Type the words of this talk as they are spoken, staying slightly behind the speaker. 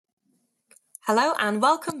Hello and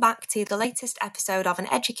welcome back to the latest episode of An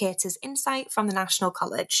Educator's Insight from the National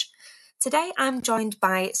College. Today I'm joined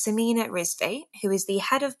by Samina Rizvi, who is the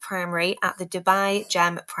Head of Primary at the Dubai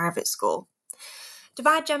Gem Private School.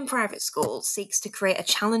 Dubai Gem Private School seeks to create a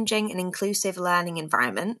challenging and inclusive learning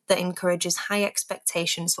environment that encourages high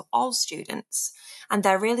expectations for all students, and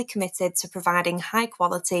they're really committed to providing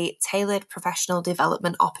high-quality, tailored professional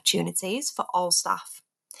development opportunities for all staff.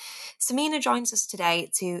 Samina joins us today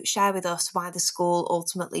to share with us why the school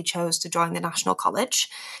ultimately chose to join the National College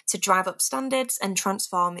to drive up standards and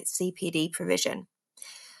transform its CPD provision.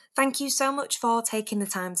 Thank you so much for taking the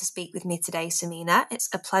time to speak with me today, Samina. It's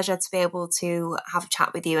a pleasure to be able to have a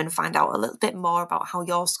chat with you and find out a little bit more about how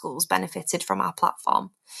your school's benefited from our platform.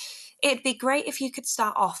 It'd be great if you could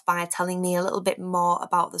start off by telling me a little bit more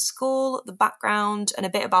about the school, the background, and a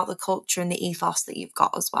bit about the culture and the ethos that you've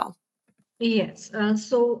got as well. Yes.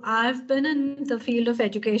 So I've been in the field of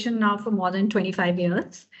education now for more than 25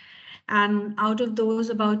 years. And out of those,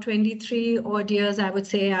 about 23 odd years, I would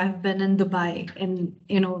say I've been in Dubai in,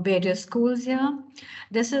 various schools here.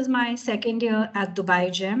 This is my second year at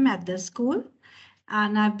Dubai Gem at this school.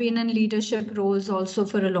 And I've been in leadership roles also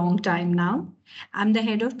for a long time now. I'm the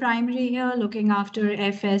head of primary here, looking after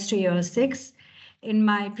FS to year 6. In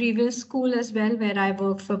my previous school as well, where I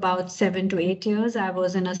worked for about 7 to 8 years, I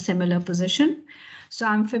was in a similar position. So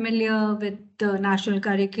I'm familiar with the national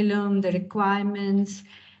curriculum, the requirements,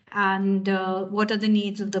 and what are the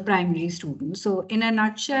needs of the primary students. So in a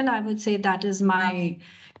nutshell, I would say that is my,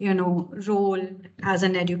 role as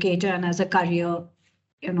an educator and as a career,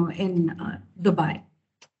 in Dubai.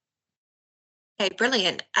 Okay,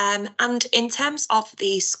 brilliant. And in terms of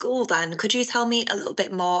the school then, could you tell me a little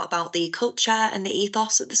bit more about the culture and the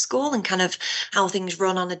ethos at the school and kind of how things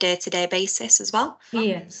run on a day-to-day basis as well?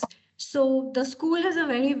 Yes. So the school is a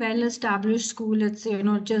very well-established school. It's,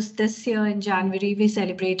 just this year in January, we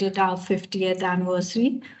celebrated our 50th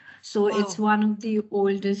anniversary. So it's one of the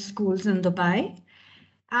oldest schools in Dubai.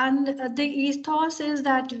 And the ethos is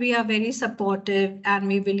that we are very supportive and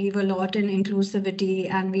we believe a lot in inclusivity,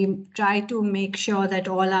 and we try to make sure that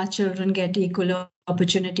all our children get equal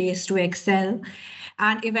opportunities to excel.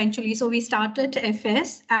 And eventually, so we started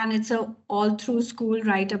FS, and it's a all through school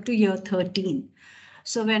right up to year 13.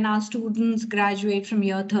 So when our students graduate from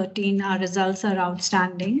year 13, our results are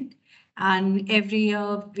outstanding. And every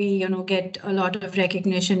year we, get a lot of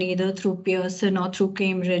recognition either through Pearson or through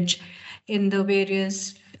Cambridge in the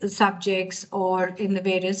various subjects or in the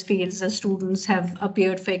various fields the students have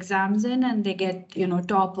appeared for exams in, and they get,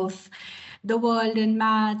 top of the world in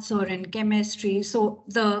maths or in chemistry. So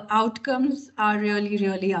the outcomes are really,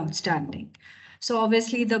 really outstanding. So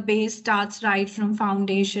obviously the base starts right from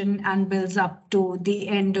foundation and builds up to the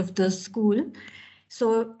end of the school.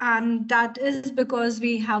 So, and that is because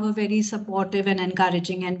we have a very supportive and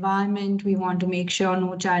encouraging environment. We want to make sure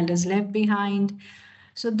no child is left behind.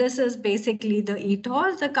 So this is basically the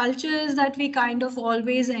ethos. The culture is that we kind of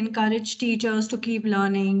always encourage teachers to keep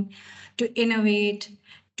learning, to innovate,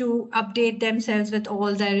 to update themselves with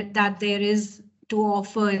all that there is to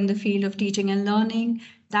offer in the field of teaching and learning.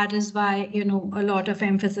 That is why, a lot of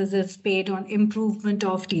emphasis is paid on improvement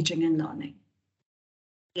of teaching and learning.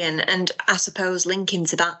 And I suppose linking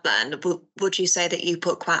to that then, would you say that you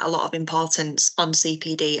put quite a lot of importance on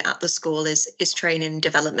CPD at the school? Is training and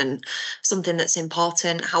development something that's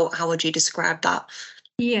important? How would you describe that?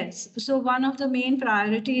 Yes. So one of the main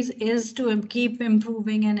priorities is to keep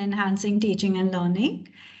improving and enhancing teaching and learning.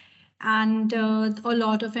 And a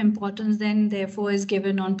lot of importance then, therefore, is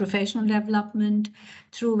given on professional development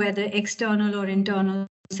through whether external or internal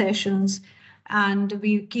sessions. And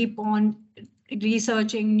we keep on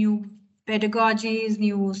researching new pedagogies,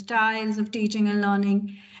 new styles of teaching and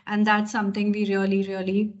learning. And that's something we really,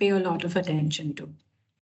 really pay a lot of attention to.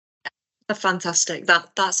 Fantastic.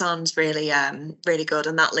 That sounds really really good,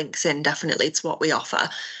 and that links in definitely to what we offer.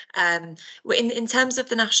 In terms of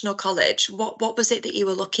the National College, what was it that you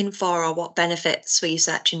were looking for, or what benefits were you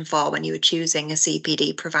searching for when you were choosing a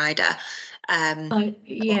CPD provider?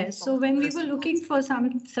 Yes. So when we were looking for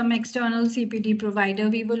some external CPD provider,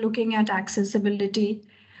 we were looking at accessibility.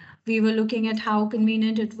 We were looking at how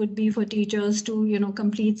convenient it would be for teachers to,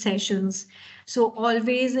 complete sessions. So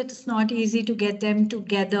always it's not easy to get them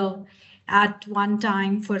together at one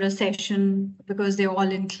time for a session because they're all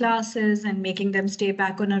in classes, and making them stay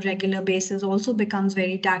back on a regular basis also becomes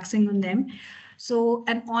very taxing on them. So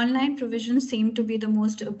an online provision seemed to be the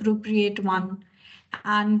most appropriate one.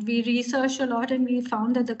 And we researched a lot, and we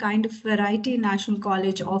found that the kind of variety National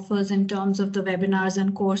College offers in terms of the webinars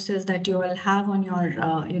and courses that you will have on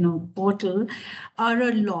your, portal are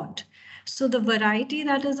a lot. So the variety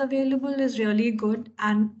that is available is really good,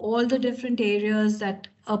 and all the different areas that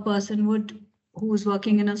a person would who's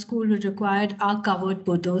working in a school would require are covered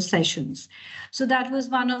for those sessions. So that was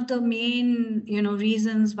one of the main,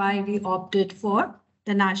 reasons why we opted for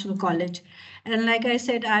the National College. And like I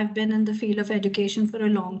said, I've been in the field of education for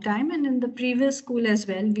a long time, and in the previous school as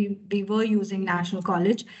well, we were using National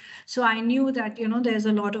College. So I knew that, there's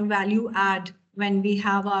a lot of value add when we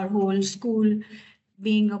have our whole school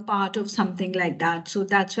being a part of something like that. So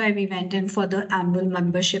that's why we went in for the annual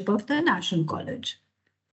membership of the National College.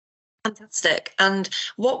 Fantastic. And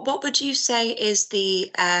what would you say is the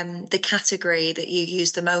category that you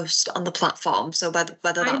use the most on the platform? So whether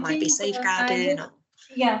that might be safeguarding.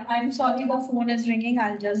 Yeah, I'm sorry, the phone is ringing.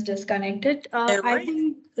 I'll just disconnect it. I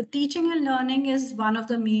think teaching and learning is one of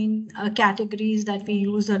the main categories that we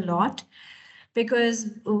use a lot because,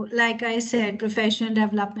 like I said, professional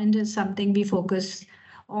development is something we focus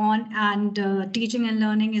on, and teaching and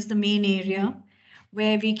learning is the main area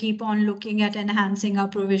where we keep on looking at enhancing our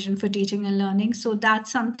provision for teaching and learning. So that's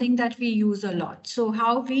something that we use a lot. So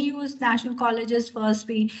how we use national colleges, first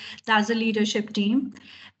we that's a leadership team.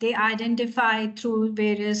 They identify through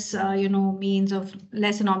various means of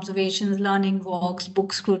lesson observations, learning walks,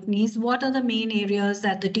 book scrutinies, what are the main areas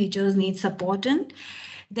that the teachers need support in.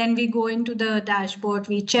 Then we go into the dashboard,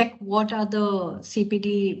 we check what are the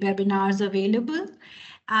CPD webinars available.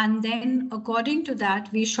 And then according to that,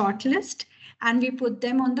 we shortlist and we put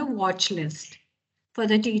them on the watch list for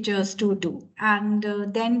the teachers to do. And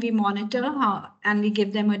then we monitor how, and we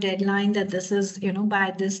give them a deadline that this is,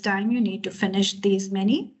 by this time you need to finish these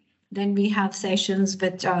many. Then we have sessions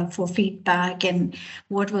which are for feedback and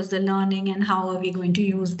what was the learning and how are we going to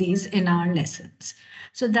use these in our lessons.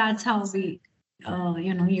 So that's how we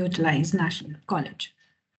utilize National College.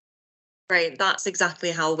 Great, that's exactly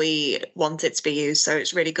how we want it to be used. So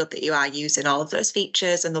it's really good that you are using all of those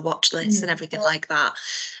features and the watch lists and everything like that.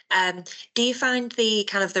 Do you find the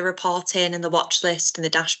kind of the reporting and the watch list and the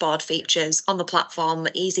dashboard features on the platform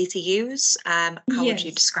easy to use? How would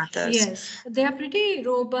you describe those? Yes, they are pretty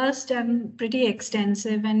robust and pretty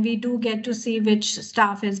extensive, and we do get to see which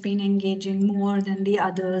staff has been engaging more than the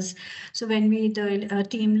others. So when the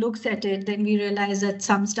team looks at it, then we realize that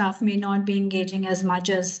some staff may not be engaging as much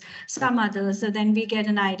as some others. So then we get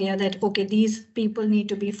an idea that, okay, these people need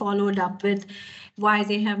to be followed up with why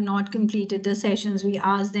they have not completed the sessions. We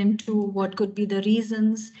ask them to what could be the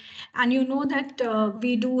reasons. And that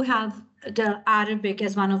we do have the Arabic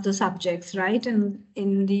as one of the subjects, right, in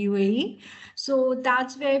the UAE. So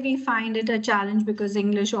that's where we find it a challenge because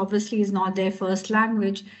English obviously is not their first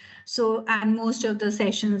language. So, and most of the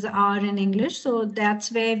sessions are in English. So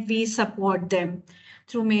that's where we support them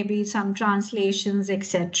through maybe some translations,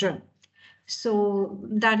 etc. So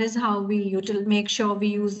that is how we make sure we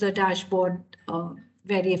use the dashboard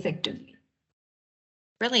very effectively.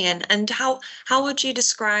 Brilliant. And how would you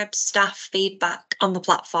describe staff feedback on the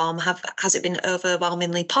platform? Has it been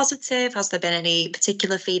overwhelmingly positive? Has there been any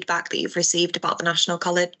particular feedback that you've received about the National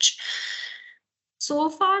College? So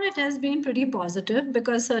far, it has been pretty positive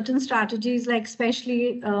because certain strategies, like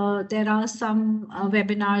especially there are some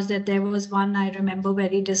webinars that there was one I remember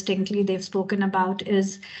very distinctly they've spoken about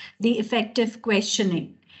is the effective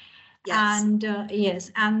questioning. Yes. And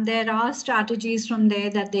yes, and there are strategies from there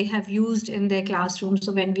that they have used in their classroom.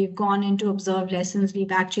 So when we've gone into observed lessons,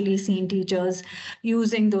 we've actually seen teachers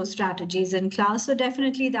using those strategies in class. So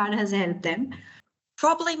definitely that has helped them.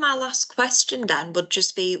 Probably my last question then would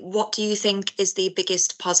just be, what do you think is the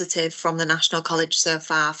biggest positive from the National College so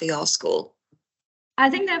far for your school? I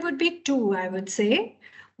think there would be two, I would say.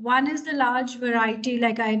 One is the large variety,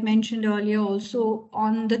 like I had mentioned earlier, also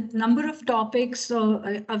on the number of topics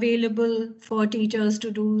available for teachers to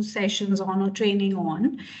do sessions on or training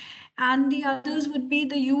on. And the others would be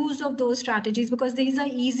the use of those strategies because these are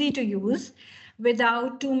easy to use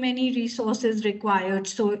without too many resources required.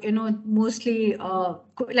 So, mostly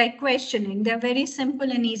like questioning, they're very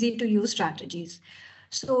simple and easy to use strategies.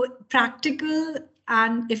 So, practical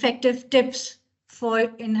and effective tips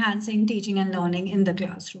for enhancing teaching and learning in the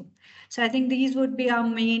classroom. So I think these would be our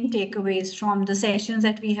main takeaways from the sessions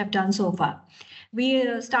that we have done so far.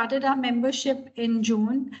 We started our membership in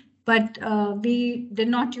June, but we did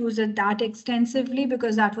not use it that extensively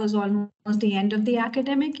because that was almost the end of the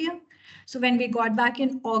academic year. So when we got back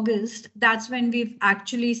in August, that's when we've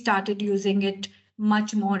actually started using it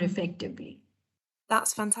much more effectively.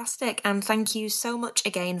 That's fantastic. And thank you so much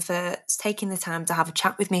again for taking the time to have a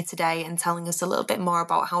chat with me today and telling us a little bit more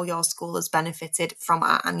about how your school has benefited from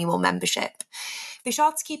our annual membership. Be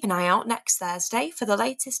sure to keep an eye out next Thursday for the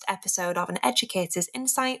latest episode of An Educator's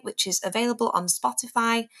Insight, which is available on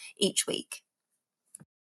Spotify each week.